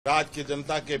राज्य की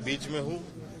जनता के बीच में हूं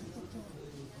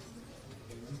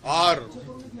और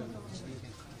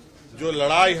जो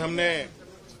लड़ाई हमने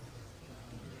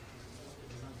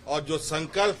और जो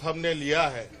संकल्प हमने लिया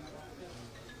है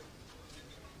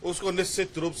उसको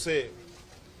निश्चित रूप से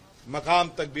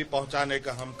मकाम तक भी पहुंचाने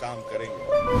का हम काम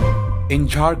करेंगे। In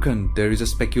Jharkhand, there is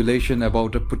a speculation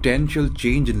about a potential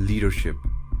change in leadership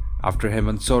after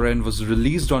Hemant Soren was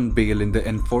released on bail in the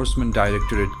Enforcement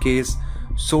Directorate case.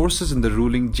 Sources in the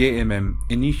ruling JMM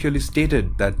initially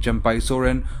stated that Champai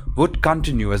Soren would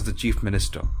continue as the chief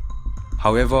minister.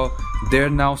 However, there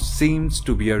now seems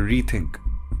to be a rethink.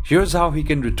 Here's how he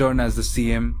can return as the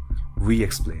CM, we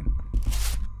explain.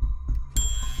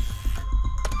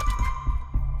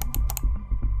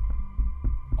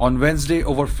 On Wednesday,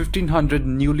 over 1,500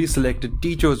 newly selected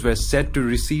teachers were set to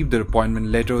receive their appointment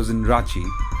letters in Ranchi,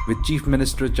 with Chief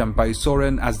Minister Champai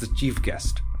Soren as the chief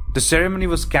guest. The ceremony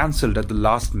was cancelled at the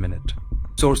last minute.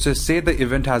 Sources say the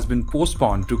event has been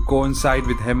postponed to coincide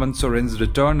with Hemant Soren's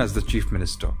return as the chief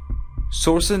minister.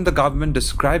 Sources in the government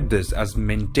described this as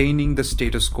maintaining the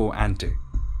status quo ante.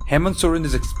 Hemant Soren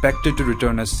is expected to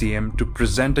return as CM to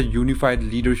present a unified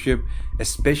leadership,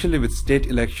 especially with state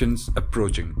elections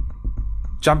approaching.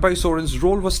 Champai Soren's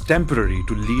role was temporary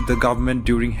to lead the government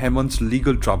during Hemant's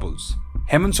legal troubles.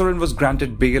 Hemant Soren was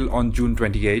granted bail on June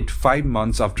 28, 5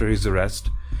 months after his arrest.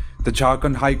 The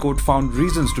Jharkhand High Court found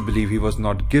reasons to believe he was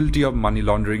not guilty of money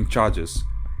laundering charges.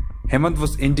 Hemant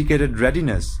was indicated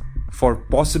readiness for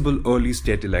possible early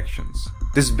state elections.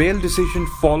 This bail decision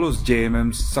follows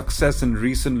JMM's success in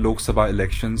recent Lok Sabha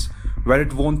elections, where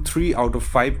it won 3 out of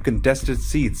 5 contested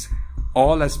seats,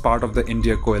 all as part of the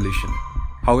India coalition.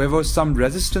 However, some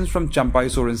resistance from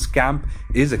Champai Soren's camp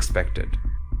is expected.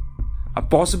 A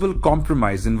possible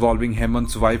compromise involving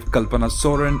Hemant's wife Kalpana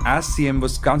Soren as CM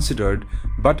was considered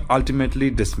but ultimately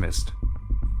dismissed.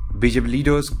 BJP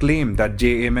leaders claim that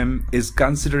JMM is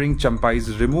considering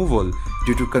Champai's removal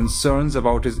due to concerns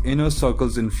about his inner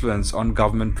circle's influence on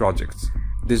government projects.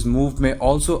 This move may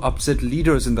also upset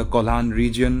leaders in the Kolhan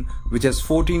region, which has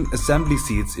 14 assembly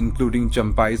seats including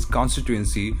Champai's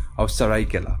constituency of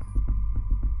Saraikela.